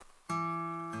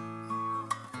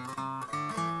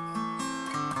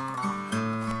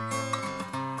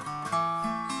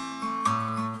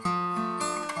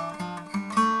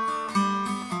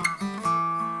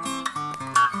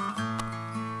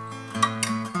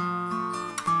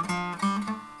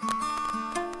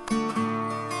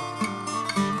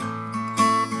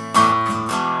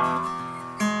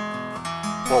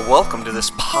welcome to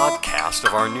this podcast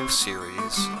of our new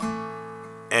series,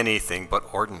 Anything But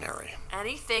Ordinary.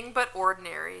 Anything But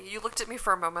Ordinary. You looked at me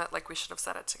for a moment like we should have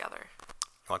said it together.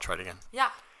 You want to try it again?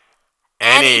 Yeah.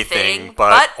 Anything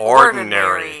but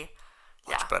ordinary.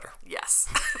 Much better. Yes.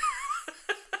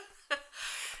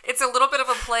 It's a little bit of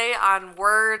a play on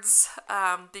words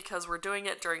because we're doing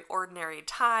it during ordinary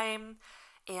time.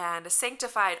 And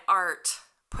Sanctified Art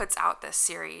puts out this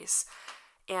series.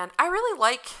 And I really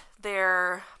like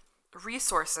their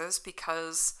resources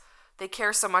because they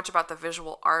care so much about the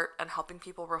visual art and helping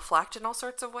people reflect in all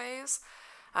sorts of ways.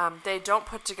 They don't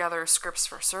put together scripts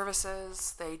for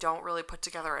services. They don't really put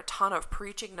together a ton of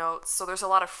preaching notes. So there's a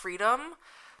lot of freedom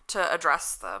to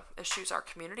address the issues our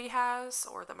community has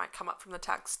or that might come up from the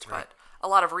text, right. But a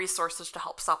lot of resources to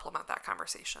help supplement that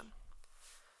conversation.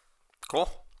 Cool.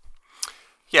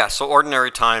 Yeah, so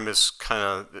ordinary time is kind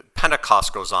of,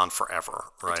 Pentecost goes on forever,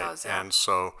 right? It does, yeah. And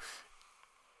so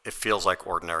it feels like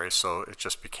ordinary, so it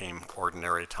just became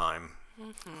ordinary time.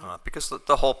 Mm-hmm. Because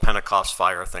the whole Pentecost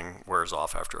fire thing wears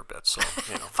off after a bit, so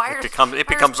it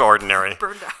becomes ordinary.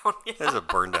 Burned out. Yeah. It is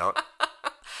burned out.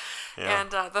 Yeah.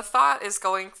 And the thought is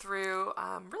going through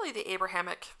really the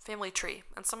Abrahamic family tree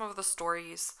and some of the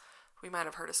stories we might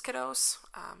have heard as kiddos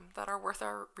that are worth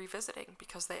our revisiting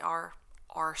because they are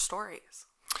our stories.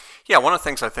 Yeah, one of the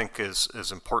things I think is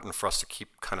important for us to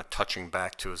keep kind of touching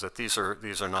back to is that these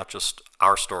are not just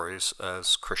our stories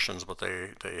as Christians, but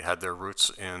they had their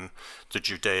roots in the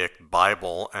Judaic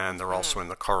Bible, and they're also in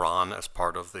the Quran as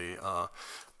part of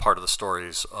the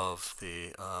stories of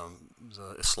the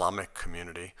Islamic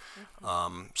community.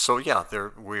 Mm-hmm. So yeah,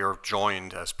 we are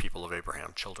joined as people of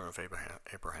Abraham, children of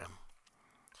Abraham.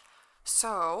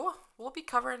 So we'll be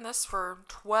covering this for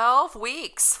 12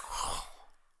 weeks.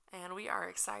 And we are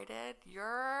excited.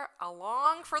 You're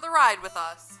along for the ride with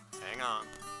us. Hang on.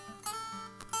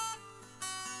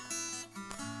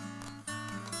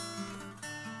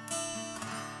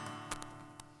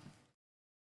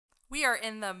 We are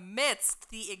in the midst,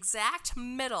 the exact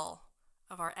middle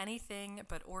of our Anything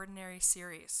But Ordinary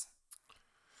series.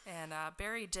 And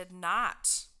Barry did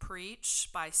not preach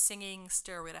by singing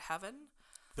Stairway to Heaven.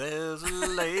 There's a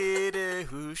lady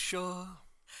who's sure.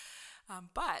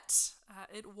 But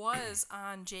it was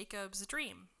on Jacob's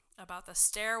dream about the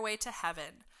stairway to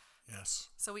heaven. Yes.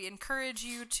 So we encourage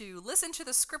you to listen to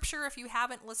the scripture if you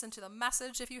haven't, listen to the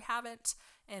message if you haven't,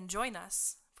 and join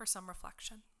us for some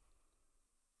reflection.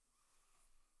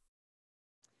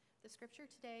 The scripture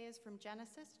today is from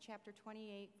Genesis chapter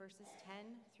 28, verses 10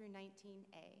 through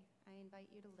 19a. I invite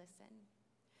you to listen.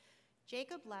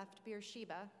 Jacob left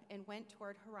Beersheba and went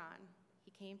toward Haran. He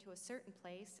came to a certain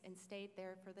place and stayed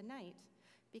there for the night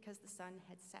because the sun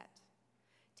had set.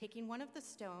 Taking one of the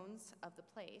stones of the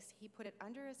place, he put it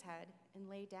under his head and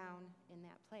lay down in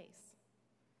that place.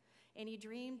 And he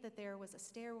dreamed that there was a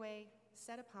stairway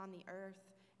set upon the earth,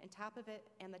 and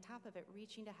the top of it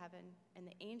reaching to heaven, and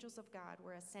the angels of God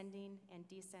were ascending and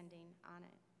descending on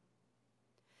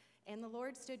it. And the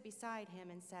Lord stood beside him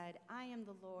and said, I am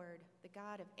the Lord, the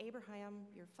God of Abraham,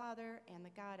 your father, and the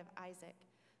God of Isaac.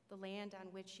 The land on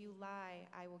which you lie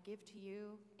I will give to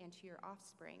you and to your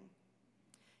offspring.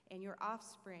 And your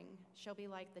offspring shall be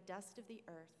like the dust of the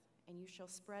earth, and you shall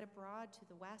spread abroad to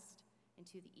the west and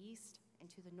to the east and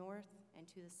to the north and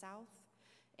to the south.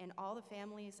 And all the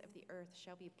families of the earth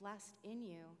shall be blessed in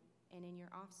you and in your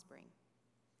offspring.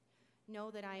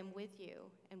 Know that I am with you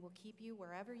and will keep you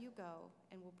wherever you go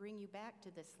and will bring you back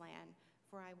to this land,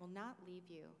 for I will not leave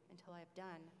you until I have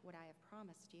done what I have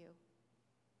promised you.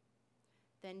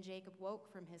 Then Jacob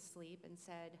woke from his sleep and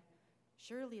said,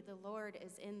 Surely the Lord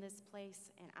is in this place,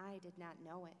 and I did not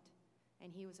know it.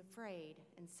 And he was afraid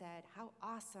and said, How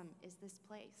awesome is this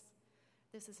place!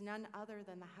 This is none other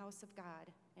than the house of God,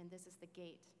 and this is the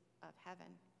gate of heaven.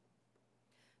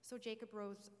 So Jacob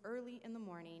rose early in the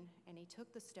morning, and he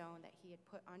took the stone that he had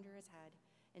put under his head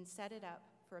and set it up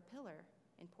for a pillar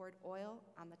and poured oil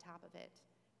on the top of it.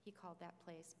 He called that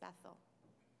place Bethel.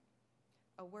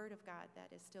 A word of God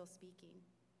that is still speaking.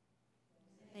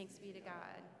 Thanks be to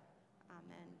God.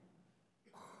 Amen.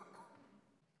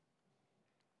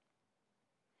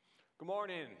 Good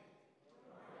morning.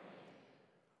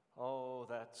 Oh,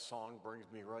 that song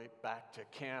brings me right back to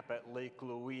camp at Lake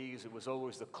Louise. It was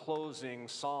always the closing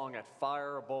song at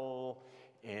Fire Bowl,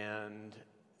 and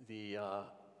the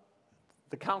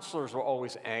counselors were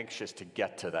always anxious to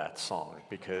get to that song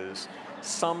because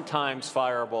sometimes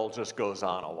Fire Bowl just goes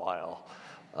on a while.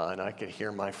 And I could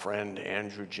hear my friend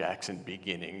Andrew Jackson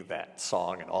beginning that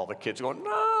song and all the kids going,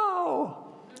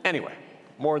 no! Anyway,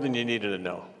 more than you needed to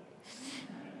know.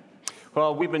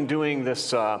 Well, we've been doing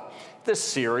this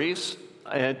series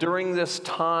during this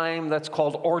time that's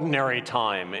called ordinary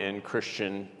time in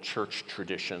Christian church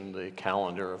tradition, the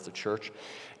calendar of the church.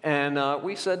 And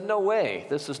we said, no way,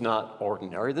 this is not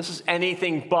ordinary. This is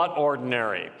anything but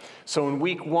ordinary. So in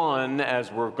week 1,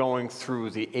 as we're going through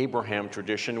the Abraham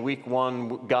tradition, week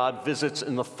 1, God visits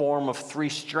in the form of 3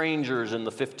 strangers in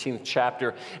the 15th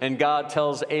chapter. And God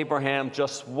tells Abraham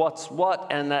just what's what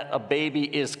and that a baby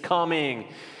is coming.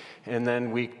 And then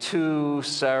week 2,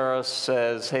 Sarah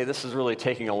says, hey, this is really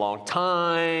taking a long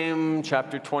time.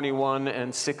 Chapter 21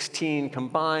 and 16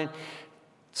 combined.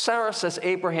 Sarah says,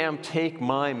 Abraham, take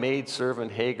my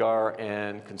maidservant Hagar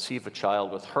and conceive a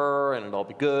child with her, and it'll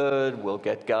be good. We'll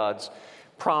get God's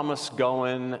promise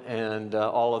going, and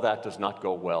all of that does not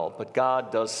go well. But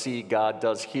God does see, God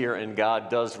does hear, and God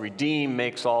does redeem,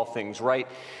 makes all things right.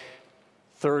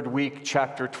 3rd week,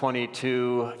 chapter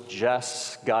 22,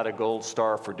 Jess got a gold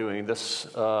star for doing this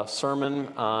sermon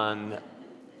on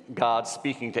God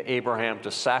speaking to Abraham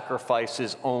to sacrifice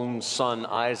his own son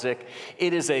Isaac.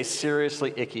 It is a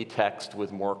seriously icky text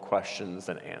with more questions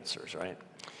than answers, right?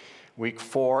 Week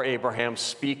 4, Abraham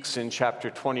speaks in chapter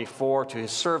 24 to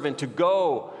his servant to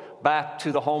go back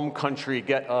to the home country,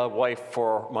 get a wife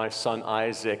for my son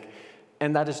Isaac.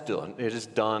 And that is done. It is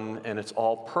done, and it's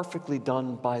all perfectly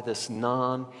done by this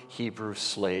non-Hebrew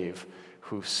slave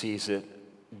who sees it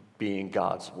being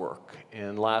God's work.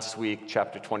 And last week,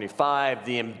 chapter 25,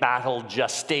 the embattled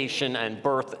gestation and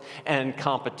birth and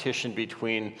competition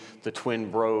between the twin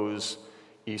bros,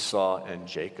 Esau and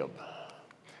Jacob.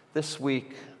 This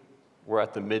week, we're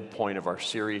at the midpoint of our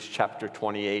series, chapter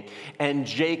 28, and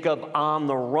Jacob on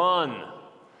the run.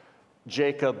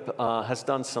 Jacob has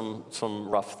done some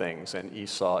rough things, and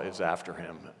Esau is after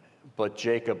him. But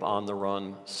Jacob on the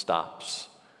run stops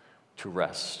to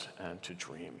rest and to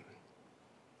dream.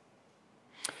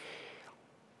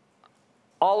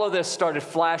 All of this started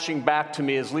flashing back to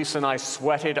me as Lisa and I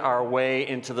sweated our way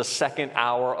into the 2nd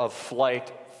hour of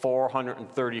flight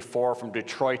 434 from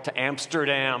Detroit to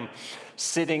Amsterdam,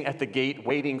 sitting at the gate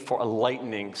waiting for a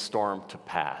lightning storm to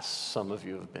pass. Some of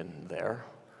you have been there.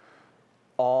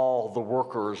 All the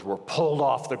workers were pulled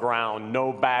off the ground.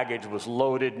 No baggage was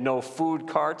loaded, no food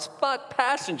carts, but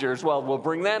passengers, well, we'll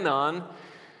bring them on.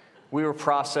 We were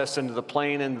processed into the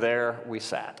plane, and there we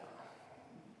sat.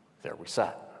 There we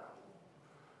sat.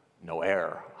 No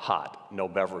air, hot, no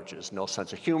beverages, no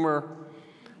sense of humor.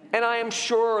 And I am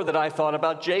sure that I thought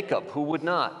about Jacob, who would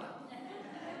not?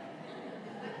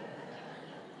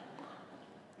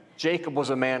 Jacob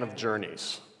was a man of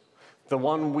journeys. The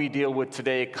one we deal with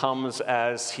today comes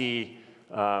as he,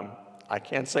 I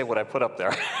can't say what I put up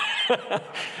there,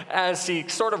 as he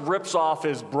sort of rips off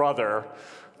his brother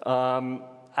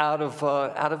out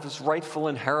of his rightful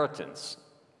inheritance.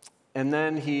 And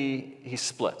then he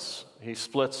splits. He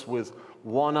splits with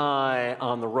one eye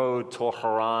on the road to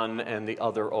Haran and the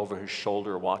other over his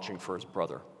shoulder watching for his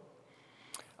brother.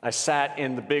 I sat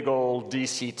in the big old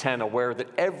DC-10 aware that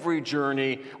every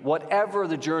journey, whatever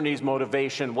the journey's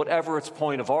motivation, whatever its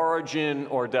point of origin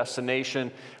or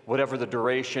destination, whatever the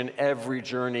duration, every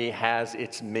journey has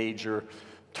its major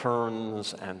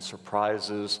turns and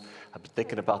surprises. I've been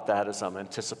thinking about that as I'm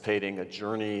anticipating a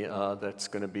journey that's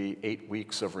going to be 8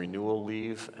 weeks of renewal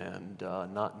leave, and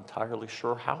not entirely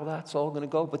sure how that's all going to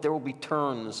go, but there will be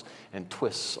turns and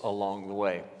twists along the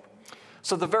way.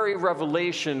 So the very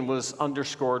revelation was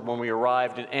underscored when we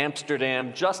arrived in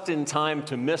Amsterdam just in time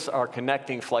to miss our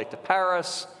connecting flight to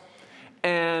Paris,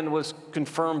 and was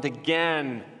confirmed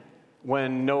again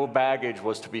when no baggage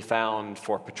was to be found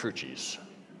for Petrucci's.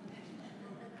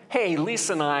 Hey,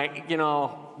 Lisa and I,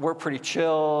 we're pretty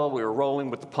chill. We were rolling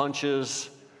with the punches.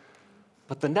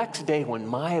 But the next day when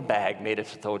my bag made it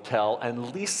to the hotel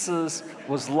and Lisa's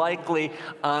was likely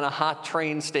on a hot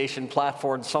train station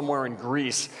platform somewhere in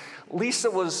Greece, Lisa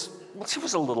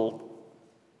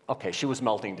she was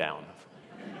melting down.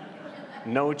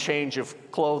 No change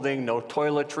of clothing, no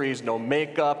toiletries, no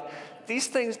makeup. These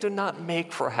things do not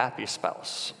make for a happy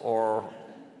spouse or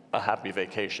a happy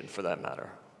vacation for that matter.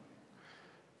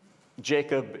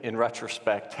 Jacob, in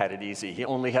retrospect, had it easy. He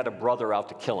only had a brother out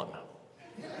to kill him.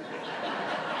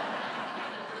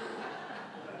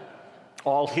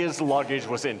 All his luggage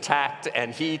was intact,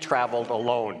 and he traveled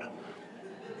alone.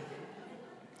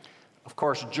 Of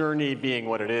course, journey being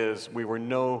what it is, we were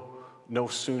no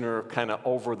sooner kind of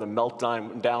over the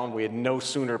meltdown. We had no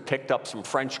sooner picked up some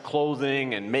French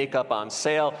clothing and makeup on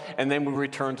sale, and then we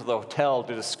returned to the hotel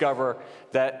to discover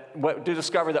that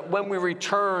when we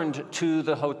returned to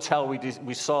the hotel,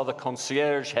 we saw the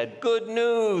concierge had good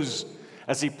news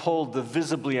as he pulled the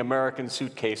visibly American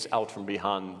suitcase out from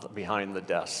behind the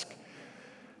desk,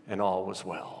 and all was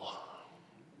well.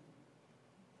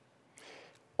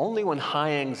 Only when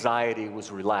high anxiety was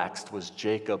relaxed was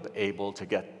Jacob able to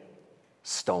get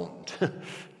stoned,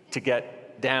 to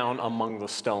get down among the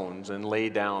stones and lay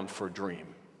down for a dream.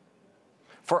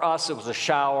 For us, it was a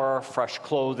shower, fresh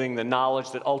clothing, the knowledge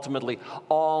that ultimately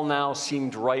all now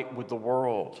seemed right with the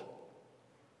world.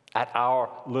 At our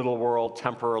little world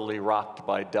temporarily rocked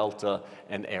by Delta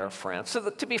and Air France. So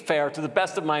to be fair, to the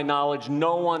best of my knowledge,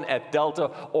 no one at Delta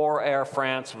or Air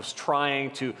France was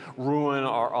trying to ruin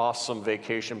our awesome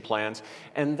vacation plans.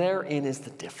 And therein is the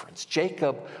difference.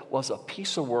 Jacob was a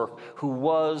piece of work who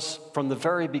was, from the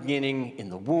very beginning in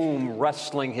the womb,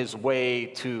 wrestling his way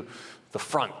to the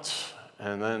front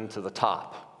and then to the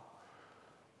top.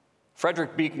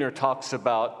 Frederick Buechner talks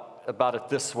about it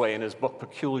this way in his book,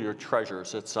 Peculiar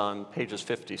Treasures. It's on pages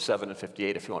 57 and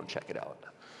 58 if you want to check it out.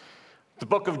 The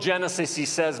book of Genesis, he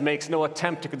says, makes no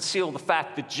attempt to conceal the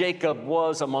fact that Jacob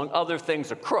was, among other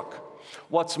things, a crook.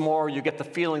 What's more, you get the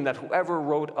feeling that whoever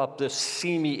wrote up this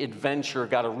seamy adventure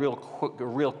got a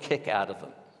real kick out of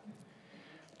him.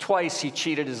 Twice he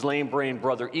cheated his lame-brained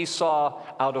brother Esau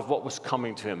out of what was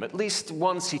coming to him. At least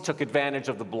once he took advantage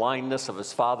of the blindness of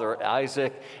his father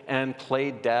Isaac and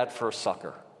played dad for a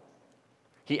sucker.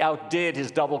 He outdid his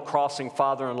double-crossing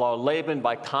father-in-law Laban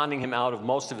by conning him out of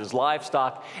most of his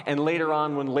livestock, and later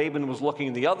on, when Laban was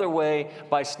looking the other way,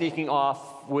 by sneaking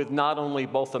off with not only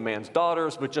both the man's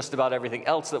daughters, but just about everything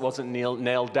else that wasn't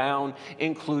nailed down,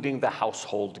 including the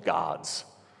household gods.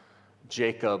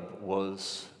 Jacob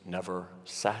was never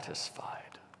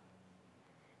satisfied.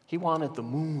 He wanted the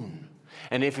moon.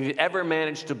 And if he ever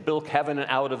managed to bilk heaven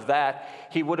out of that,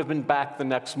 he would have been back the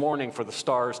next morning for the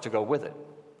stars to go with it.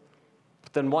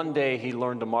 But then one day he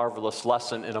learned a marvelous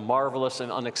lesson in a marvelous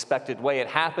and unexpected way. It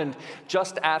happened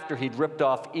just after he'd ripped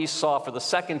off Esau for the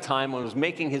second time and was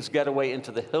making his getaway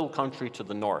into the hill country to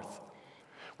the north.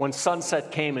 When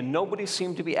sunset came and nobody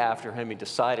seemed to be after him, he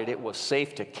decided it was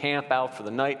safe to camp out for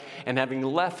the night, and having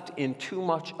left in too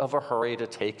much of a hurry to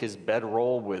take his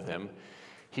bedroll with him,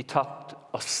 he tucked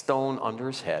a stone under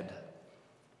his head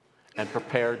and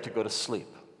prepared to go to sleep.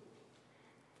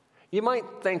 You might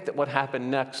think that what happened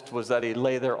next was that he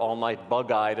lay there all night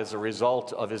bug-eyed as a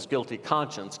result of his guilty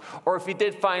conscience, or if he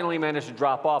did finally manage to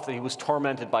drop off, that he was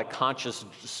tormented by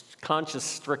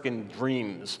conscience-stricken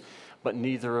dreams. But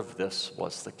neither of this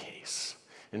was the case.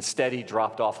 Instead, he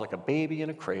dropped off like a baby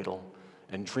in a cradle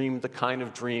and dreamed the kind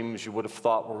of dreams you would have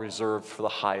thought were reserved for the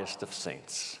highest of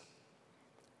saints.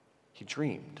 He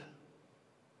dreamed.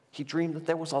 He dreamed that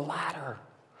there was a ladder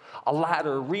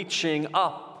reaching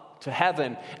up to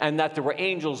heaven, and that there were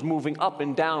angels moving up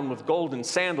and down with golden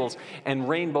sandals and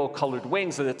rainbow-colored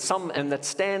wings, and that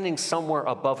standing somewhere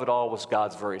above it all was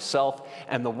God's very self,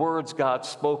 and the words God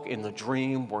spoke in the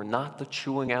dream were not the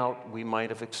chewing out we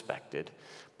might have expected,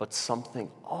 but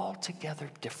something altogether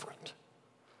different.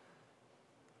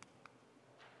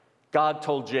 God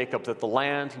told Jacob that the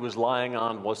land he was lying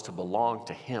on was to belong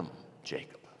to him,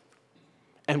 Jacob,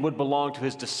 and would belong to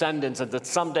his descendants, and that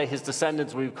someday his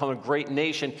descendants would become a great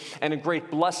nation and a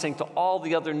great blessing to all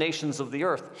the other nations of the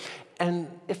earth. And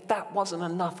if that wasn't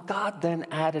enough, God then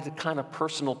added a kind of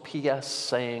personal P.S.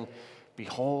 saying,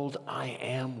 "Behold, I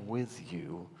am with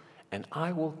you, and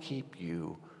I will keep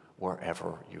you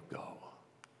wherever you go."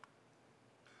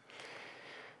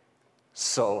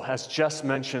 So, as Jess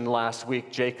mentioned last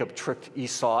week, Jacob tricked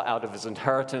Esau out of his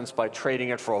inheritance by trading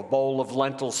it for a bowl of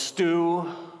lentil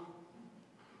stew.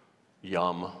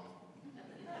 Yum.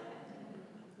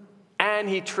 And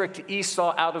he tricked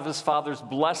Esau out of his father's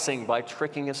blessing by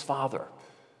tricking his father.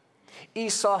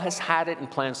 Esau has had it and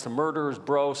plans to murder his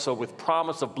bro, so with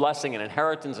promise of blessing and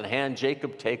inheritance in hand,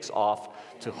 Jacob takes off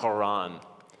to Haran.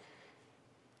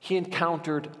 He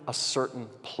encountered a certain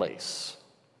place.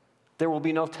 There will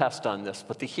be no test on this,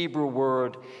 but the Hebrew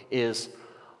word is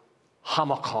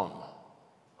hamakom.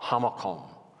 Hamakom.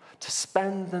 To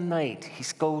spend the night, he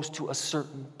goes to a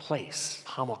certain place,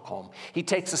 hamakom. He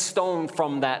takes a stone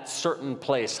from that certain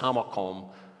place,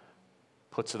 hamakom,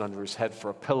 puts it under his head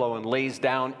for a pillow, and lays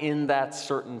down in that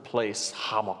certain place,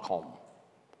 hamakom.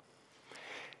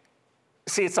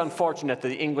 See, it's unfortunate that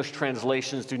the English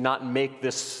translations do not make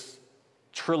this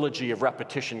trilogy of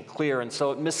repetition clear, and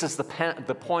so it misses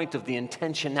the point of the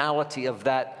intentionality of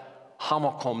that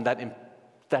hamakom,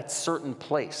 that certain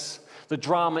place. The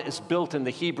drama is built in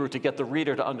the Hebrew to get the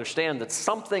reader to understand that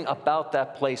something about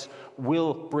that place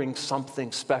will bring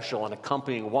something special, an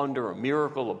accompanying wonder, a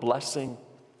miracle, a blessing.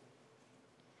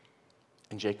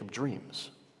 And Jacob dreams.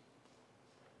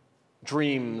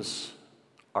 Dreams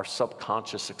are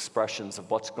subconscious expressions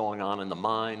of what's going on in the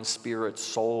mind, spirit,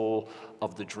 soul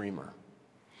of the dreamer.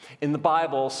 In the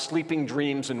Bible, sleeping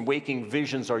dreams and waking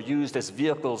visions are used as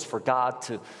vehicles for God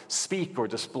to speak or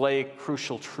display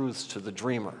crucial truths to the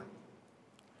dreamer.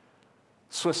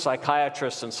 Swiss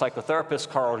psychiatrist and psychotherapist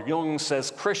Carl Jung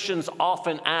says Christians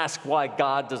often ask why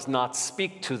God does not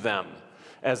speak to them,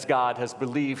 as God has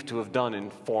believed to have done in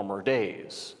former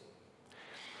days.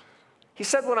 He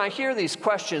said, when I hear these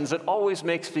questions, it always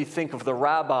makes me think of the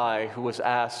rabbi who was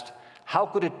asked, how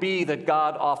could it be that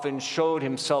God often showed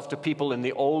himself to people in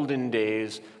the olden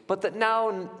days, but that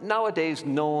nowadays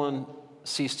no one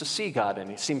seems to see God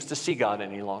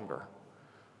any longer?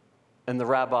 And the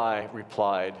rabbi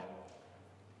replied,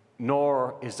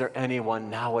 nor is there anyone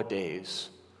nowadays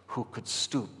who could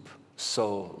stoop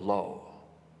so low.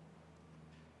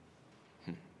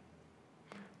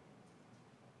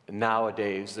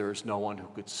 Nowadays, there is no one who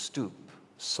could stoop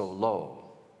so low.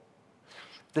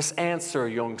 This answer,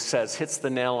 Jung says, hits the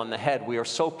nail on the head. We are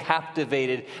so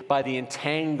captivated by being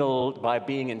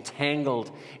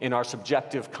entangled in our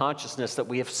subjective consciousness that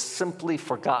we have simply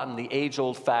forgotten the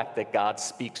age-old fact that God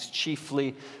speaks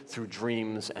chiefly through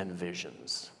dreams and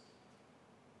visions.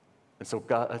 And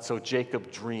so Jacob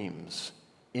dreams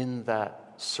in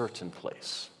that certain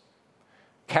place,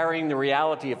 carrying the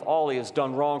reality of all he has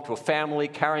done wrong to a family,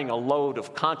 carrying a load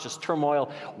of conscious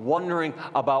turmoil, wondering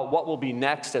about what will be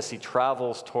next as he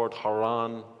travels toward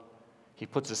Haran. He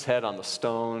puts his head on the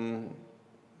stone,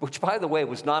 which, by the way,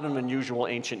 was not an unusual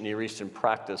ancient Near Eastern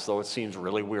practice, though it seems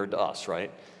really weird to us,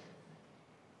 right?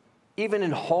 Even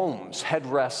in homes,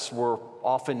 headrests were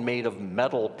often made of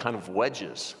metal kind of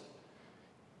wedges.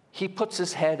 He puts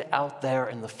his head out there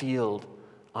in the field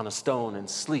on a stone and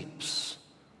sleeps,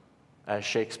 as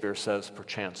Shakespeare says,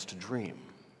 perchance to dream.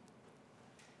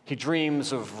 He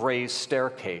dreams of raised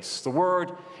staircase. The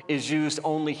word is used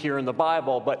only here in the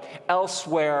Bible, but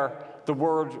elsewhere the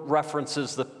word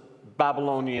references the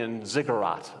Babylonian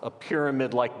ziggurat, a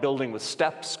pyramid-like building with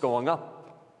steps going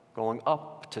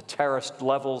up to terraced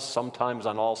levels, sometimes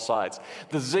on all sides.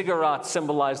 The ziggurat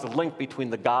symbolized the link between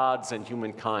the gods and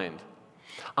humankind.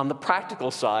 On the practical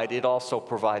side, it also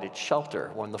provided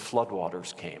shelter when the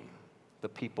floodwaters came. The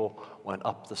people went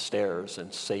up the stairs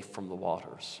and safe from the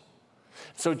waters.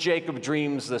 So Jacob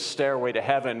dreams the stairway to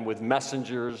heaven with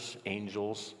messengers,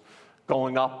 angels,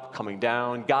 going up, coming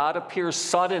down. God appears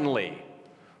suddenly,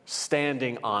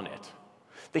 standing on it.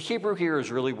 The Hebrew here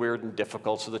is really weird and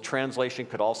difficult, so the translation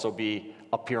could also be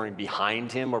appearing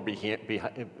behind him or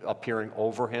appearing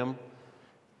over him.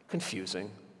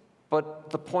 Confusing. But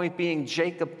the point being,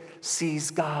 Jacob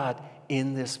sees God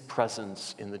in this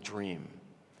presence in the dream.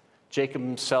 Jacob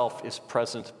himself is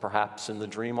present perhaps in the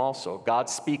dream also. God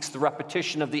speaks the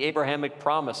repetition of the Abrahamic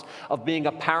promise of being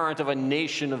a parent of a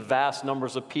nation of vast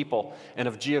numbers of people and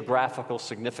of geographical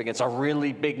significance, a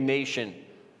really big nation.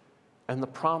 And the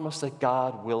promise that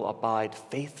God will abide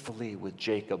faithfully with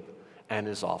Jacob and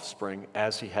his offspring,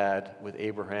 as he had with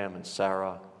Abraham and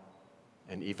Sarah,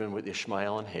 and even with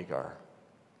Ishmael and Hagar.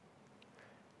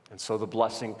 And so the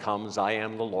blessing comes, I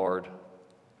am the Lord.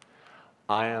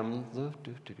 I am the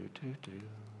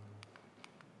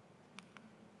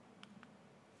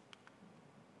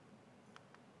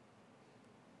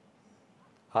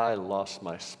I lost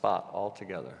my spot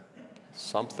altogether.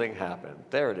 Something happened.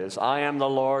 There it is. I am the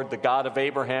Lord, the God of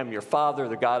Abraham, your father,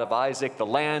 the God of Isaac. The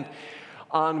land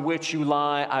on which you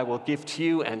lie I will give to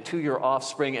you and to your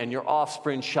offspring, and your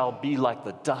offspring shall be like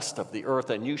the dust of the earth,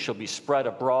 and you shall be spread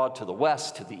abroad to the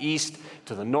west, to the east,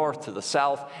 to the north, to the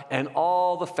south, and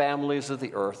all the families of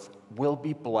the earth will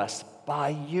be blessed by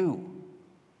you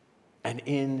and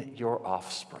in your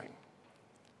offspring.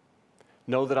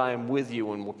 Know that I am with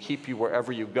you and will keep you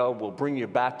wherever you go, will bring you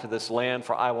back to this land,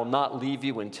 for I will not leave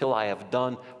you until I have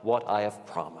done what I have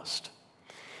promised.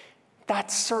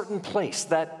 That certain place,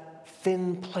 that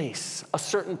thin place, a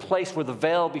certain place where the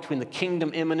veil between the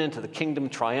kingdom imminent and the kingdom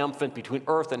triumphant, between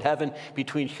earth and heaven,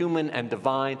 between human and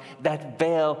divine, that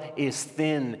veil is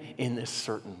thin in this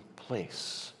certain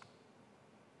place.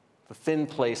 The thin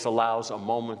place allows a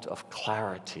moment of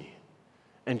clarity.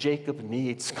 And Jacob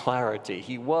needs clarity.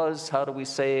 He was, how do we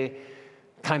say,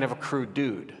 kind of a crude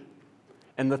dude.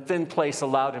 And the thin place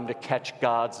allowed him to catch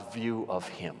God's view of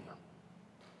him.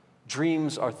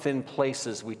 Dreams are thin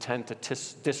places we tend to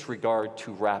disregard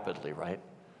too rapidly, right?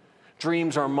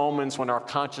 Dreams are moments when our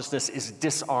consciousness is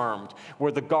disarmed,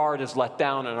 where the guard is let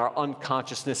down and our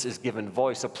unconsciousness is given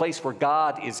voice, a place where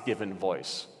God is given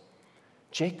voice.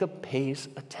 Jacob pays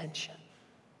attention.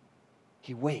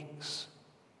 He wakes.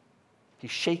 He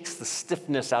shakes the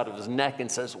stiffness out of his neck and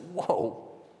says, whoa,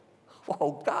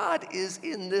 God is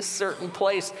in this certain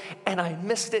place, and I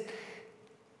missed it.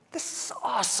 This is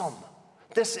awesome.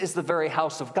 This is the very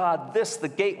house of God, this the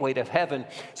gateway to heaven.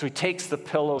 So he takes the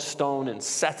pillow stone and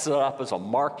sets it up as a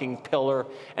marking pillar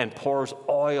and pours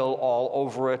oil all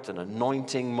over it, an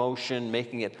anointing motion,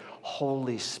 making it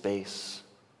holy space.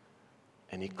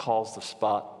 And he calls the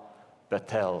spot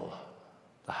Bethel,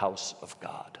 the house of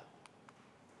God.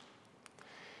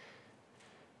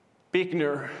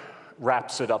 Buechner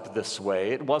wraps it up this way.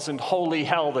 It wasn't holy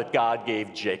hell that God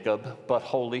gave Jacob, but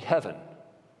holy heaven.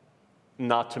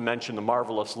 Not to mention the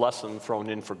marvelous lesson thrown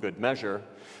in for good measure.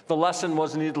 The lesson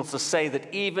was, needless to say,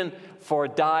 that even for a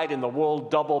dyed-in-the-wool,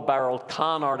 double-barreled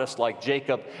con artist like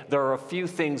Jacob, there are a few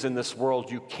things in this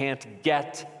world you can't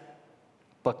get,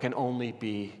 but can only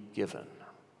be given.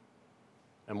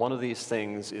 And one of these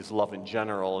things is love in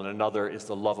general, and another is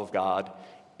the love of God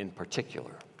in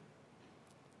particular.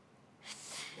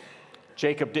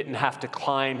 Jacob didn't have to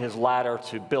climb his ladder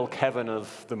to bilk heaven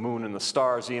of the moon and the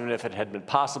stars, even if it had been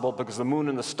possible, because the moon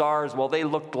and the stars, well, they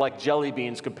looked like jelly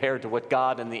beans compared to what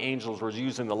God and the angels were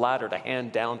using the ladder to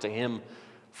hand down to him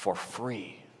for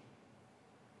free.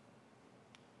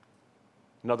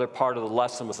 Another part of the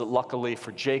lesson was that luckily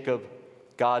for Jacob,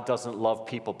 God doesn't love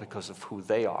people because of who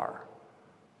they are,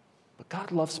 but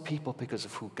God loves people because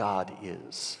of who God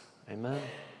is. Amen?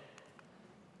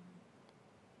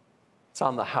 It's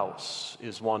on the house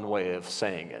is one way of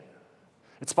saying it.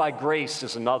 It's by grace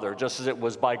is another, just as it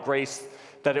was by grace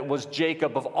that it was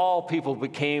Jacob of all people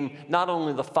became not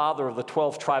only the father of the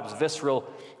 12 tribes of Israel,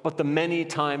 but the many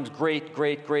times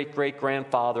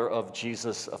great-great-great-great-grandfather of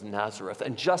Jesus of Nazareth.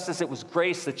 And just as it was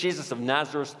grace that Jesus of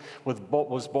Nazareth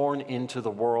was born into the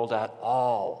world at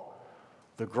all,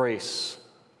 the grace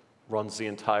runs the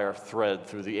entire thread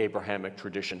through the Abrahamic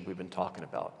tradition we've been talking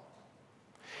about.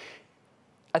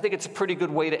 I think it's a pretty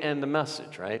good way to end the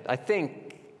message, right? I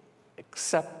think,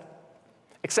 except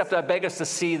I beg us to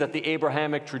see that the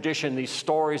Abrahamic tradition, these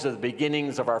stories of the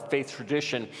beginnings of our faith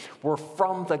tradition, were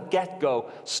from the get-go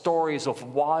stories of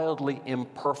wildly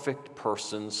imperfect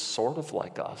persons, sort of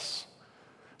like us,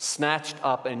 snatched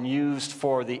up and used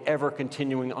for the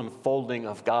ever-continuing unfolding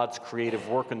of God's creative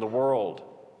work in the world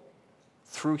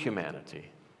through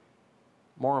humanity,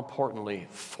 more importantly,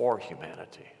 for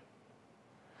humanity.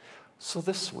 So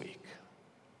this week,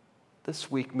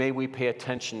 may we pay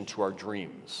attention to our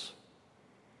dreams.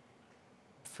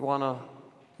 If you want to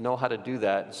know how to do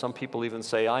that, some people even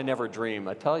say, I never dream.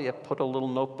 I tell you, put a little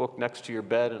notebook next to your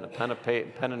bed and a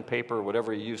pen and paper,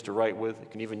 whatever you use to write with. You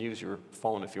can even use your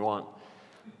phone if you want.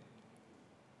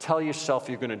 Tell yourself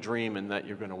you're going to dream and that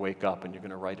you're going to wake up and you're going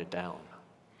to write it down.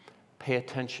 Pay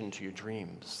attention to your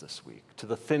dreams this week, to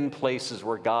the thin places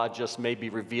where God just may be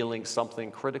revealing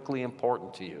something critically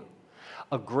important to you.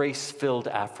 A grace-filled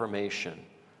affirmation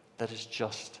that is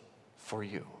just for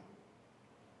you.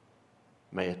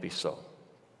 May it be so.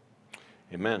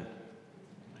 Amen.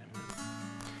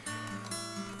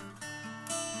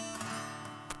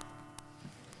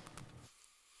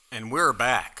 And we're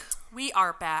back. We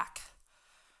are back.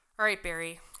 All right,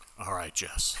 Barry. All right,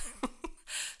 Jess.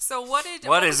 So what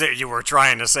is it you were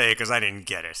trying to say? Because I didn't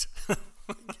get it.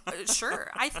 Sure.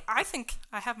 I think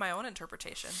I have my own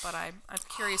interpretation, but I'm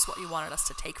curious what you wanted us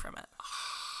to take from it.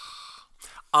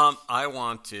 I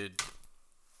wanted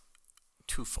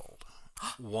twofold.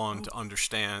 One, to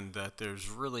understand that there's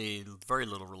really very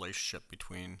little relationship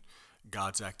between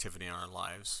God's activity in our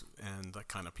lives and the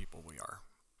kind of people we are,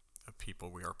 the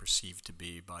people we are perceived to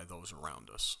be by those around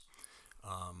us.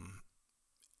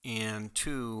 And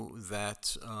two,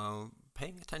 that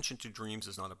paying attention to dreams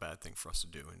is not a bad thing for us to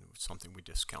do, and it's something we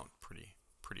discount pretty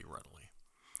readily.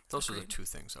 Those are the two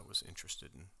things I was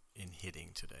interested in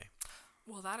hitting today.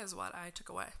 Well, that is what I took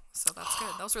away, so that's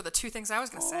good. Those were the two things I was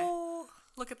going to say.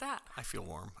 Look at that. I feel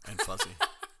warm and fuzzy.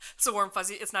 It's a warm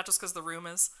fuzzy. It's not just because the room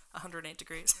is 108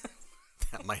 degrees.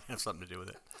 That might have something to do with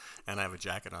it, and I have a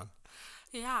jacket on.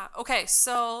 Yeah. Okay.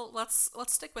 So let's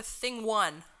stick with thing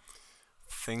one.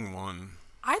 Thing one.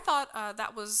 I thought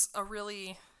that was a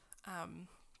really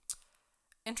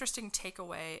interesting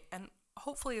takeaway, and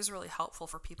hopefully is really helpful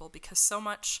for people, because so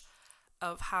much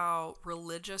of how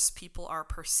religious people are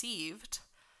perceived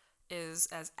is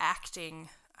as acting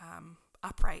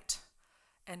upright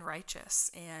and righteous,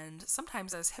 and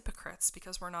sometimes as hypocrites,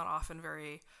 because we're not often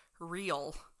very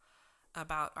real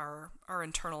about our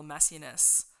internal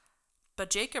messiness. But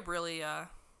Jacob really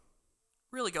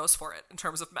goes for it in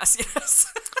terms of messiness.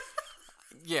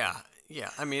 Yeah.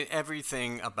 I mean,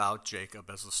 everything about Jacob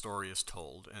as the story is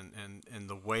told and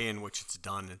the way in which it's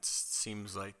done, it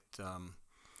seems like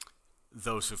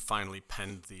those who finally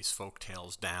penned these folk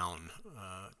tales down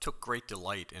took great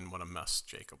delight in what a mess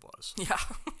Jacob was. Yeah.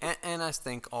 and I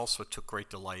think also took great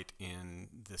delight in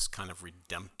this kind of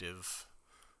redemptive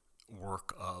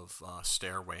work of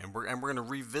Stairway, and we're going to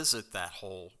revisit that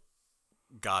whole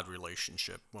God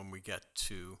relationship when we get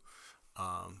to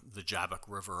the Jabbok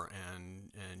River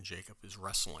and Jacob is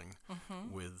wrestling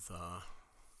with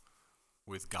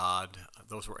God.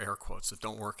 Those were air quotes that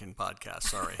don't work in podcasts.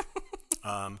 Sorry.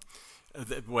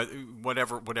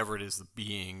 Whatever it is, the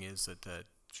being is that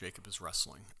Jacob is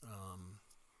wrestling.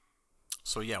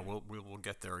 So yeah, we'll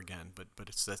get there again, but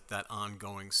it's that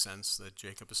ongoing sense that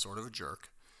Jacob is sort of a jerk,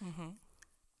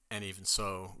 and even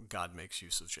so, God makes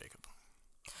use of Jacob.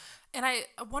 And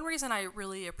one reason I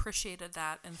really appreciated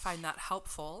that and find that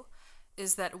helpful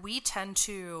is that we tend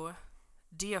to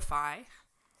deify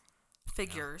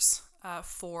figures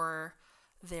for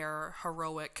their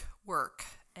heroic work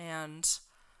and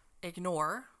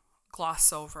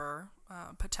gloss over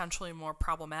potentially more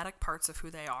problematic parts of who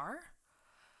they are.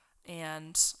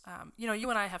 And, you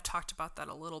and I have talked about that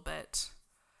a little bit.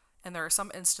 And there are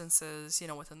some instances,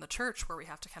 within the church where we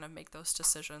have to kind of make those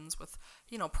decisions with,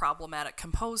 problematic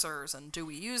composers and do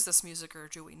we use this music or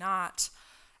do we not?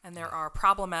 And there are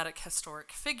problematic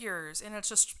historic figures. And it's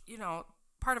just,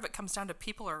 part of it comes down to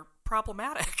people are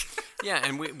problematic. Yeah,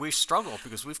 and we struggle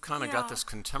because we've kind of got this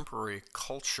contemporary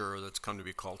culture that's come to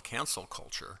be called cancel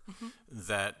culture,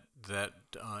 that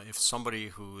if somebody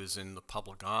who is in the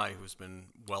public eye, who's been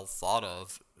well thought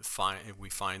of,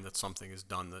 we find that something is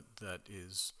done that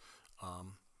is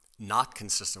not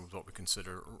consistent with what we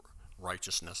consider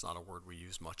righteousness, not a word we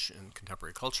use much in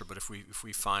contemporary culture, but if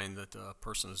we find that a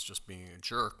person is just being a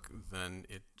jerk, then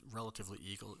it's relatively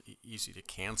easy to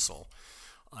cancel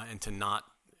and to not.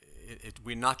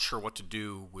 We're not sure what to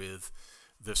do with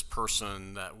this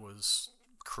person that was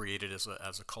created as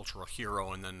a cultural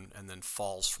hero and then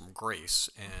falls from grace,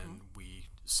 and we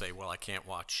say, well, I can't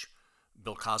watch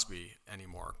Bill Cosby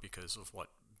anymore because of what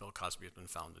Bill Cosby has been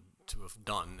found to have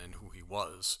done and who he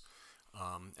was,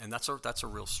 and that's a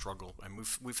real struggle. And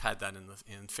we've had that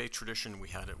in faith tradition. We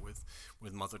had it with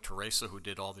Mother Teresa, who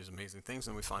did all these amazing things,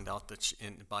 and we find out that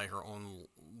by her own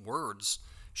words,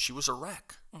 she was a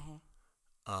wreck.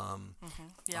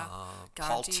 Yeah,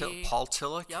 Paul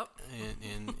Tillich, yep.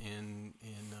 in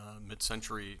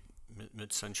mid-century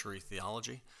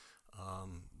theology,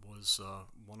 was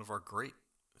one of our great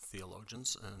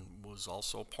theologians and was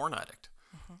also a porn addict.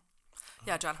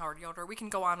 Yeah, John Howard Yoder. We can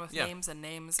go on with names and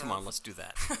names. Come on, let's do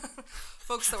that.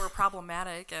 Folks that were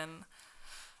problematic and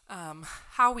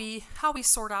how we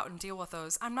sort out and deal with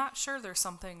those. I'm not sure there's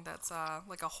something that's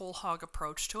like a whole hog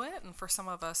approach to it, and for some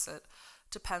of us it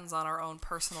depends on our own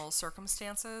personal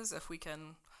circumstances if we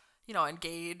can,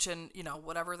 engage in,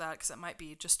 whatever that, because it might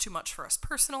be just too much for us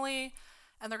personally.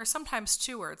 And there are sometimes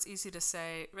too where it's easy to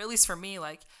say, or at least for me,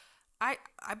 like I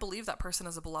believe that person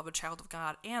is a beloved child of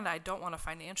God, and I don't want to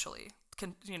financially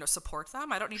support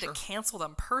them. I don't need to cancel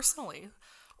them personally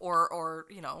or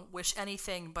wish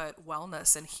anything but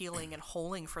wellness and healing and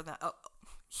holing for them.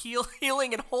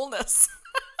 Healing and wholeness.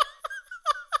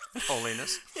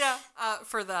 Holiness. Yeah,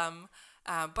 for them.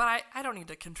 But I don't need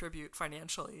to contribute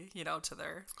financially, to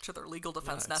their legal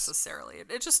defense necessarily.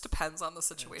 It just depends on the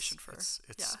situation.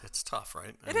 It's tough,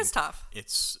 right? It is tough.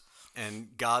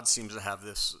 And God seems to have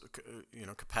this,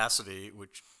 capacity,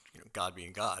 which, God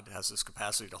being God, has this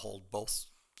capacity to hold both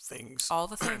things, all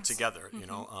the things together.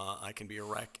 I can be a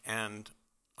wreck and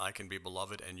I can be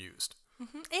beloved and used.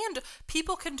 And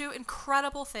people can do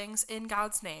incredible things in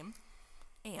God's name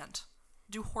and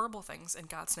do horrible things in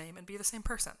God's name and be the same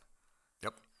person.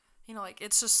 Yep.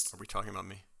 It's just... Are we talking about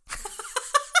me? Is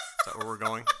that where we're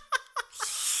going?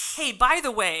 Hey, by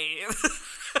the way...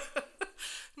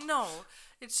 No,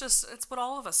 it's what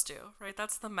all of us do, right?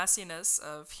 That's the messiness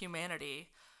of humanity.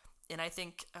 And I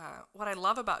think what I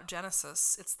love about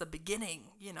Genesis, it's the beginning,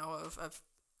 of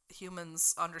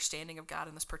humans' understanding of God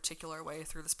in this particular way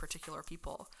through this particular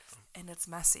people. And it's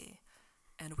messy.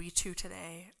 And we too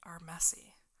today are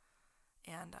messy.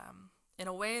 And in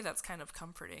a way that's kind of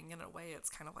comforting. In a way it's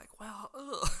kind of like, well,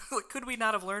 could we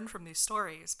not have learned from these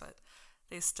stories? But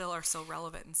they still are so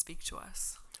relevant and speak to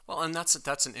us. Well, and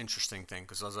that's an interesting thing,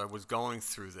 because as I was going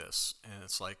through this, and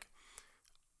it's like,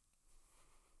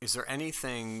 is there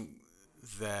anything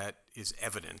that is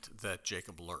evident that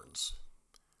Jacob learns?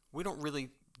 We don't really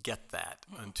get that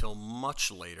until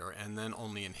much later, and then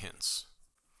only in hints.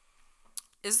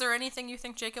 Is there anything you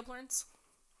think Jacob learns?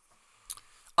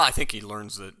 I think he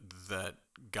learns that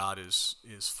God is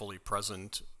fully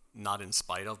present, not in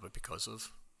spite of, but because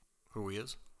of who he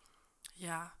is.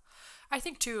 Yeah. I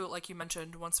think, too, like you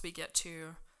mentioned, once we get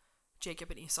to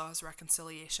Jacob and Esau's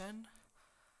reconciliation,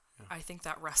 I think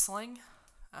that wrestling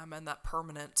and that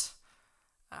permanent,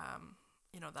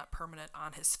 that permanent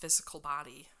on his physical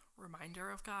body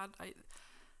reminder of God,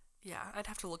 Yeah, I'd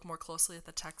have to look more closely at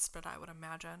the text, but I would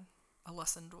imagine a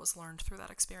lesson was learned through that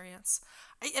experience.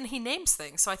 And he names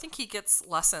things, so I think he gets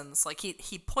lessons. Like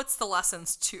he puts the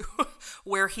lessons to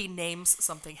where he names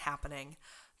something happening.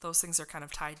 Those things are kind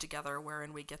of tied together,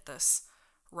 wherein we get this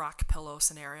rock pillow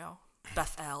scenario.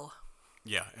 Bethel.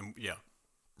 Yeah, and yeah,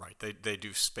 right. They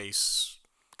do space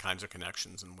kinds of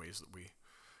connections in ways that we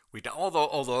don't.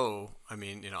 Although I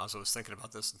mean, as I was thinking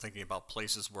about this and thinking about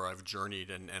places where I've journeyed,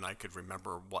 and I could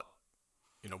remember what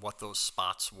those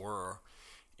spots were,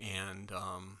 and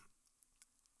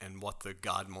what the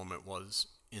God moment was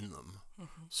in them.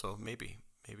 Mm-hmm. So maybe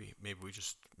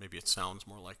it sounds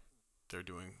more like they're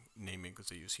doing naming because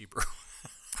they use Hebrew.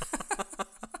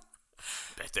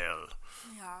 Bethel.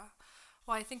 Yeah.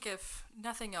 Well, I think if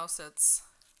nothing else, it's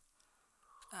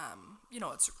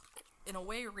it's in a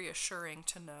way reassuring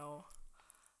to know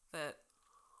that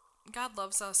God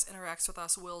loves us, interacts with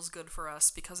us, wills good for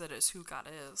us because it is who God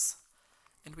is.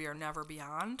 And we are never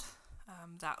beyond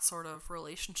that sort of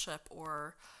relationship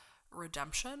or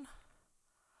redemption.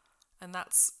 And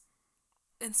that's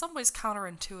in some ways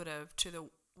counterintuitive to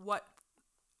what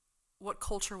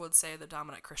culture would say the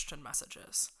dominant Christian message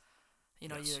is.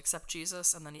 Yes. You accept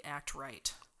Jesus and then you act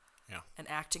right. Yeah. And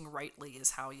acting rightly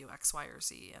is how you X, Y, or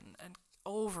Z. And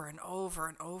over and over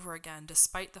and over again,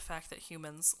 despite the fact that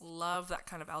humans love that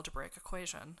kind of algebraic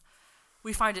equation,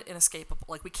 we find it inescapable.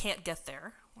 Like, we can't get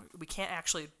there. We can't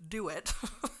actually do it.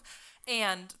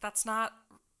 And that's not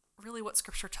really what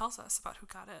Scripture tells us about who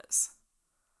God is.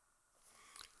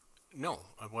 No.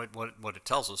 What it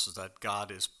tells us is that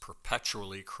God is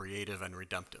perpetually creative and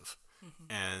redemptive, mm-hmm.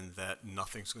 and that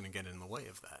nothing's going to get in the way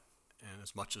of that. And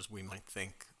as much as we might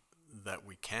think that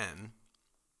we can,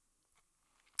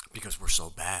 because we're so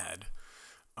bad,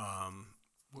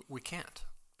 we can't.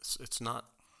 It's not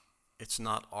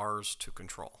ours to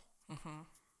control.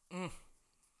 Mm-hmm.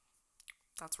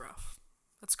 That's rough.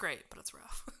 That's great, but it's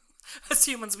rough. As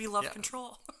humans, we love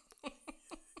control.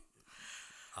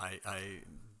 I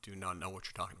do not know what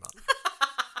you're talking about.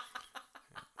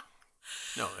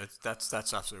 No, that's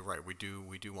absolutely right. We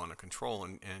do want to control,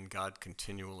 and God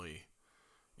continually,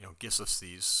 gives us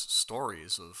these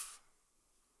stories of,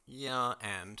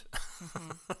 and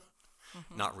mm-hmm.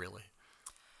 Mm-hmm. not really.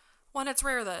 Well, and it's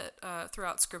rare that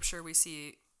throughout Scripture we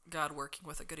see God working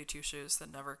with a goody two shoes that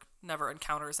never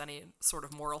encounters any sort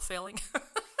of moral failing.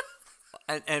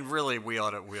 and really, we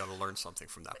ought to learn something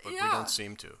from that, but we don't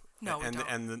seem to. No, we don't.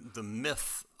 And the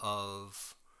myth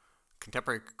of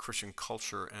contemporary Christian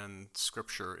culture and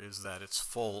Scripture is that it's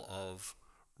full of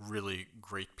really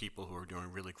great people who are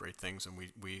doing really great things, and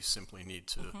we simply need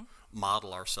to mm-hmm.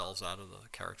 model ourselves out of the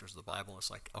characters of the Bible.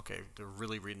 It's like, okay, they're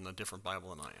really reading a different Bible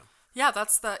than I am. Yeah,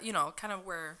 that's the, kind of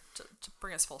where, to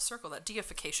bring us full circle, that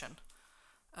deification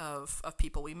of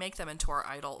people. We make them into our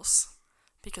idols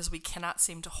because we cannot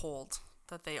seem to hold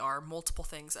that they are multiple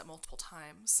things at multiple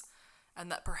times,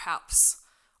 and that perhaps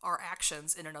our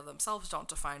actions in and of themselves don't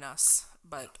define us,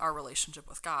 but our relationship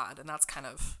with God. And that's kind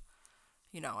of,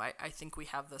 I think we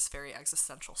have this very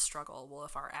existential struggle. Well,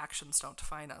 if our actions don't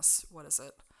define us, what is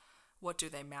it? What do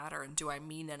they matter? And do I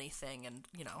mean anything? And,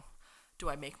 do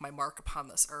I make my mark upon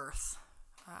this earth?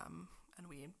 And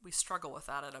we struggle with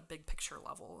that at a big picture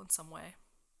level in some way.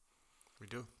 We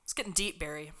do. It's getting deep,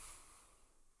 Barry.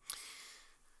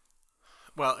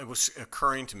 Well, it was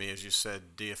occurring to me as you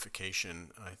said, deification.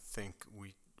 I think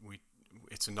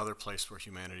it's another place where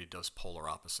humanity does polar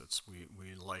opposites. We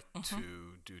like mm-hmm. to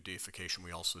do deification.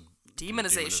 We also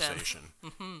demonization.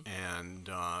 Mm-hmm. And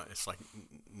it's like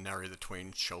nary the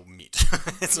twain shall meet.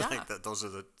 It's like that. Those are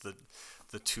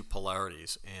the two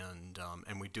polarities,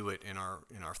 and we do it in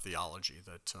our theology.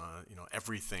 That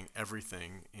everything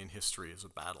in history is a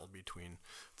battle between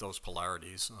those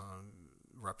polarities,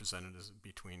 represented as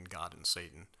between God and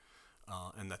Satan,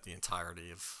 and that the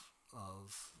entirety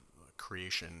of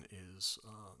creation is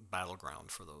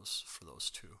battleground for those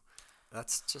two.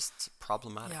 That's just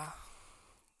problematic. Yeah.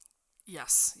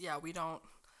 Yes. Yeah. We don't.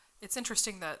 It's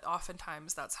interesting that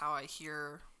oftentimes that's how I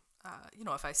hear.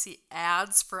 If I see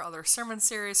ads for other sermon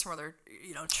series from other,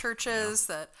 churches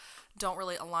that don't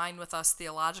really align with us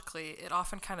theologically, it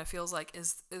often kind of feels like,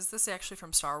 is this actually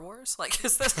from Star Wars? Like,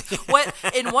 is this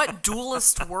in what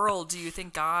dualist world do you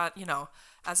think God,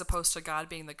 as opposed to God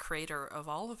being the creator of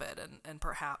all of it, and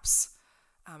perhaps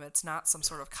it's not some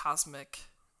sort of cosmic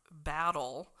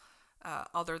battle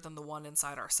other than the one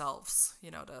inside ourselves,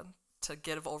 to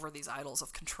give over these idols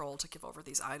of control, to give over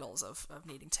these idols of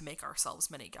needing to make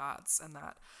ourselves many gods. And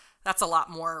that's a lot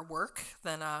more work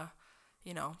than,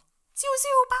 ziu,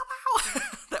 ziu, bow, bow,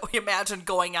 that we imagine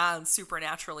going on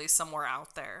supernaturally somewhere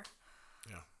out there.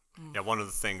 Yeah. Yeah, one of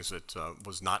the things that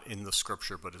was not in the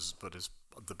scripture, but is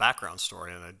the background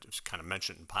story, and I just kind of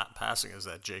mentioned in passing, is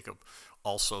that Jacob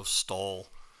also stole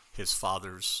his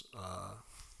father's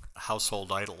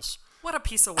household idols. What a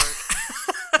piece of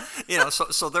work.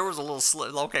 So there was a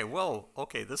little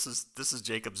okay, this is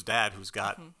Jacob's dad who's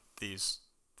got these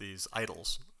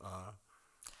idols.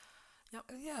 Yep.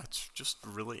 Yeah, it's just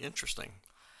really interesting.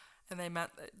 And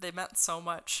they meant so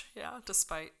much,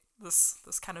 despite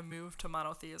this kind of move to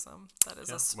monotheism that is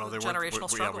a generational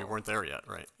struggle. We weren't there yet,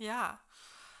 right? Yeah.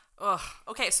 Ugh.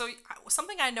 Okay, so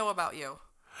something I know about you.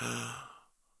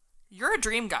 You're a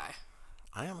dream guy.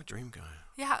 I am a dream guy.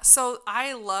 Yeah, so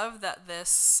I love that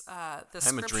this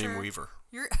I'm a dream weaver.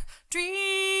 You're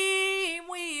dream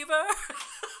weaver.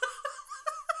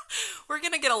 We're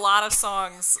gonna get a lot of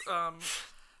songs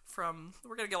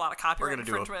we're gonna get a lot of copyright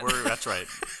infringement. That's right.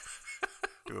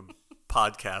 Do a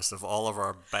podcast of all of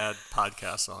our bad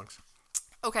podcast songs.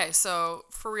 Okay, so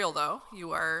for real though,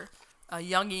 you are a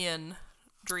Jungian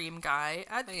dream guy.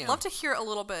 I'd love to hear a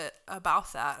little bit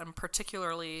about that, and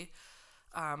particularly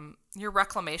your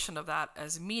reclamation of that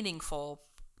as meaningful,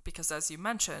 because as you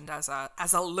mentioned, as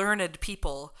a learned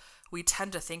people, we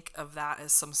tend to think of that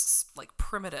as some like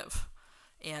primitive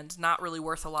and not really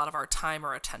worth a lot of our time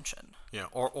or attention. Yeah,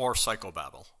 or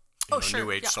psychobabble. Sure.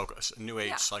 New age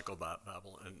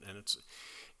psychobabble, and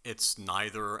it's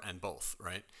neither and both,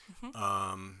 right?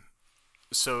 Mm-hmm.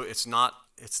 So it's not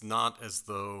as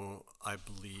though I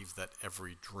believe that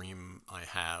every dream I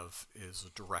have is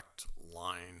a direct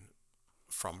line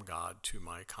from God to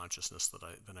my consciousness that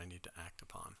I need to act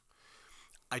upon.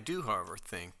 I do, however,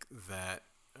 think that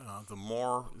the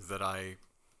more that I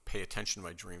pay attention to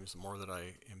my dreams, the more that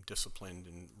I am disciplined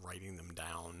in writing them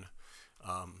down.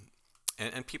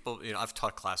 And people, I've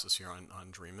taught classes here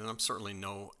on dream, and I'm certainly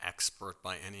no expert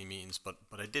by any means, but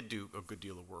I did do a good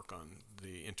deal of work on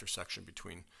the intersection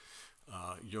between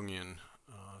Jungian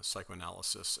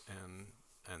psychoanalysis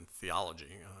and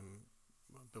theology,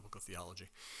 biblical theology.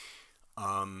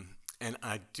 And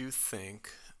I do think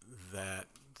that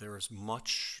there is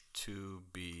much to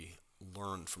be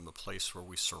learned from the place where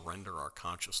we surrender our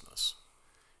consciousness,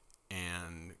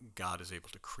 and God is able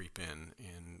to creep in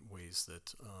ways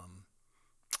that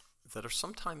are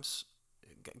sometimes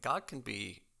God can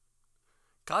be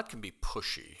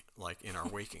pushy, like in our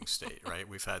waking state, right?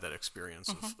 We've had that experience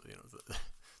of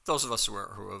those of us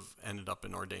who have ended up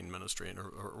in ordained ministry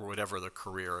or whatever the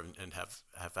career and have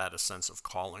had a sense of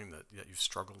calling that you've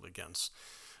struggled against,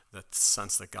 that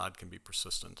sense that God can be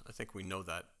persistent. I think we know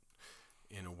that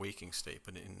in a waking state,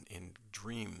 but in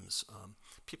dreams,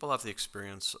 people have the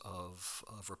experience of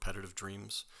repetitive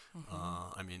dreams.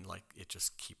 Like it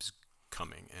just keeps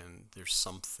coming, and there's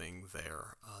something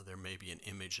there. There may be an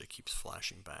image that keeps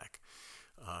flashing back.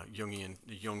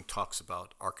 Jung talks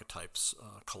about archetypes,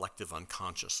 collective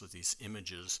unconscious, so these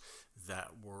images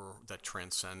that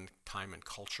transcend time and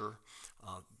culture,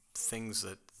 things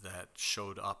that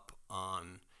showed up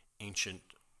on ancient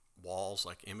walls,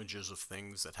 like images of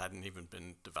things that hadn't even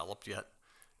been developed yet,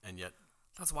 and yet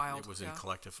that's wild. It was in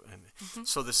collective, and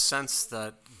so the sense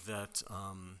that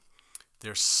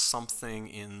there's something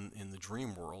in the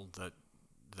dream world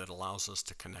that allows us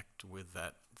to connect with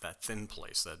that thin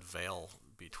place, that veil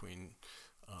between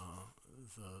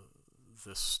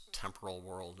this temporal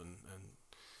world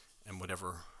and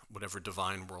whatever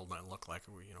divine world might look like.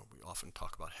 We often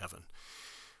talk about heaven.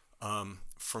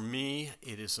 For me,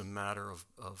 it is a matter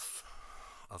of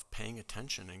paying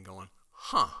attention and going,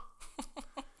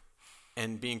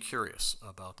 and being curious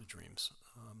about the dreams.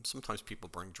 Sometimes people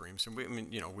bring dreams, and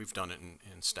we've done it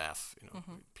in staff.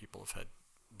 People have had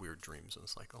weird dreams, and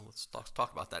it's like, oh, let's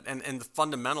talk about that. And the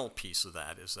fundamental piece of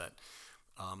that is that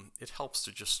it helps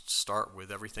to just start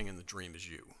with everything in the dream is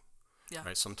you. Yeah.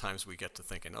 Right. Sometimes we get to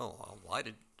thinking, oh, well, why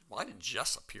did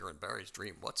Jess appear in Barry's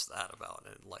dream? What's that about?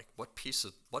 And like, what piece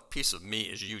of me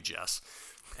is you, Jess?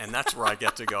 And that's where I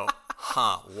get to go,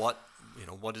 what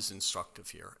is instructive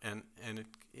here? And it,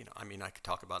 I could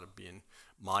talk about it being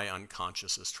my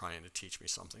unconscious is trying to teach me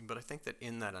something, but I think that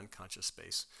in that unconscious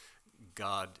space,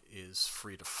 God is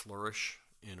free to flourish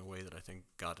in a way that I think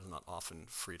God is not often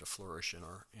free to flourish in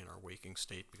our waking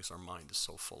state, because our mind is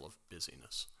so full of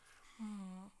busyness.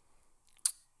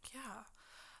 Yeah,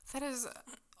 that is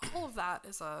all of that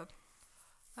is a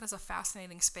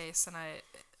fascinating space, and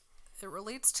it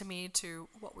relates to me to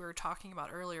what we were talking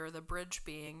about earlier, the bridge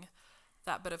being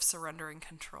that bit of surrendering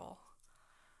control,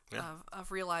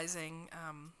 of realizing,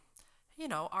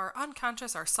 our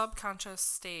unconscious, our subconscious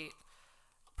state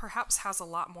perhaps has a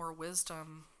lot more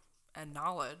wisdom and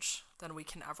knowledge than we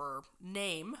can ever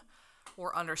name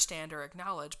or understand or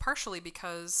acknowledge, partially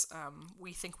because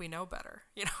we think we know better.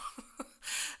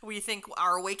 We think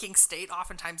our waking state,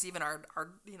 oftentimes even our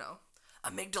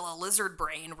amygdala lizard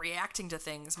brain reacting to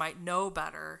things might know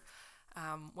better,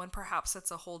 when perhaps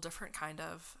it's a whole different kind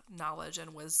of knowledge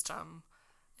and wisdom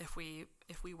if we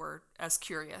were as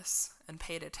curious and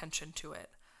paid attention to it.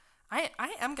 I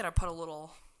am going to put a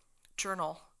little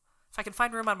journal. If I can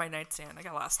find room on my nightstand, I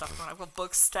got a lot of stuff going on. I've got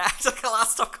books stacked. I got a lot of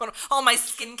stuff going on. All my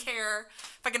skincare.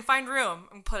 If I can find room, I'm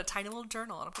going to put a tiny little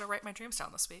journal and I'm going to write my dreams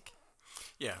down this week.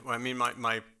 Yeah, well, I mean,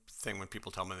 my thing when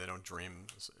people tell me they don't dream,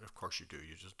 is, of course you do.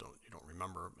 You just don't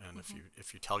remember. And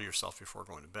if you tell yourself before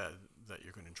going to bed that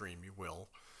you're going to dream, you will,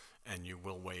 and you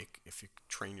will wake if you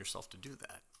train yourself to do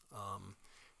that.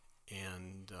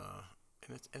 And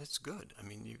it's good. I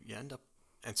mean, you end up,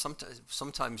 and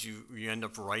sometimes you end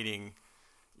up writing.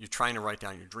 You're trying to write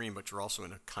down your dream, but you're also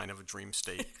in a kind of a dream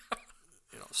state,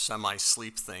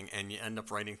 semi-sleep thing, and you end up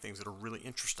writing things that are really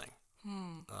interesting.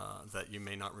 That you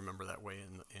may not remember that way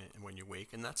when you wake,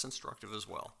 and that's instructive as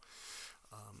well.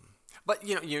 But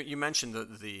you mentioned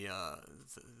the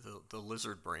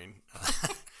lizard brain.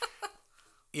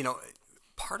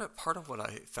 Part of what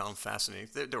I found fascinating.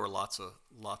 There were lots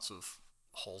of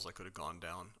holes I could have gone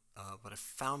down, but I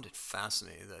found it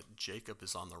fascinating that Jacob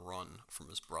is on the run from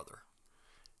his brother,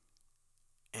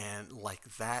 and like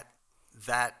that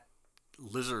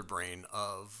lizard brain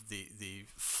of the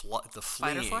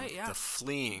fleeing, flight, yeah. The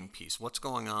fleeing piece. What's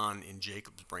going on in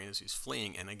Jacob's brain as he's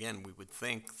fleeing? And again, we would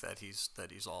think that he's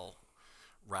all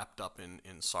wrapped up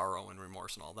in sorrow and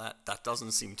remorse and all that. That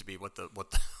doesn't seem to be what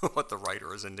the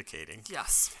writer is indicating.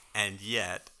 Yes. And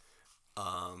yet,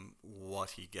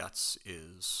 what he gets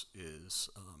is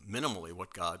minimally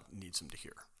what God needs him to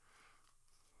hear.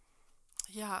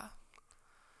 Yeah.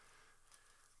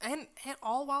 And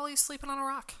all while he's sleeping on a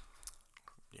rock.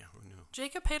 Yeah, who knew?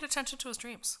 Jacob paid attention to his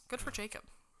dreams. Good for Jacob.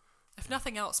 If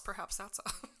nothing else, perhaps that's a...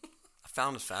 I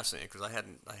found it fascinating because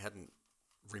I hadn't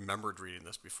remembered reading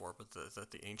this before, but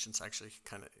that the ancients actually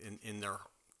kind of in their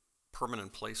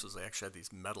permanent places they actually had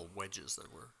these metal wedges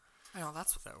that were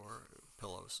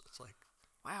pillows. It's like,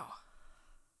 wow.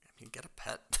 I mean, get a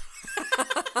pet.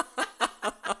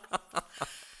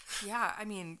 Yeah, I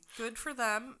mean, good for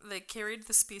them. They carried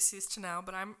the species to now,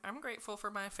 but I'm grateful for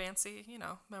my fancy,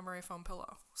 memory foam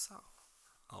pillow. So.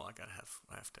 Oh, I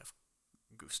have to have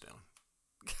goose down.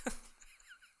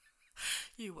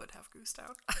 You would have goose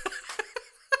down.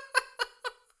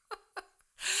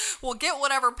 Well, get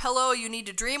whatever pillow you need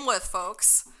to dream with,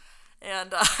 folks.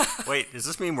 And wait, does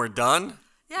this mean we're done?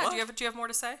 Yeah. What? Do you have more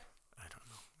to say? I don't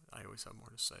know. I always have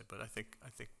more to say, but I think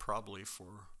probably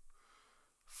for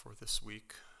this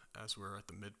week, as we're at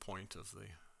the midpoint of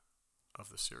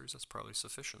the series, that's probably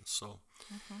sufficient. So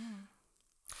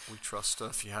we trust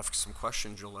if you have some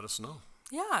questions, you'll let us know.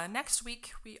 Yeah, next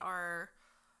week we are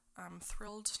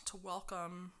thrilled to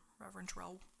welcome Reverend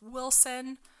Terrell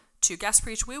Wilson to guest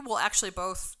preach. We will actually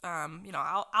both,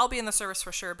 I'll be in the service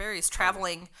for sure. Barry's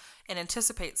traveling and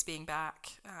anticipates being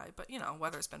back, but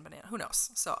weather's been banana. Who knows?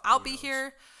 So I'll be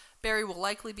here. Barry will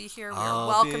likely be here. We're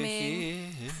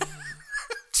welcoming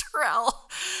Terrell.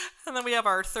 And then we have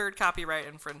our third copyright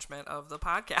infringement of the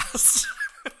podcast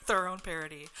with our own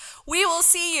parody. We will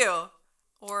see you,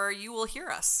 or you will hear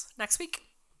us next week.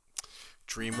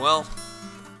 Dream well.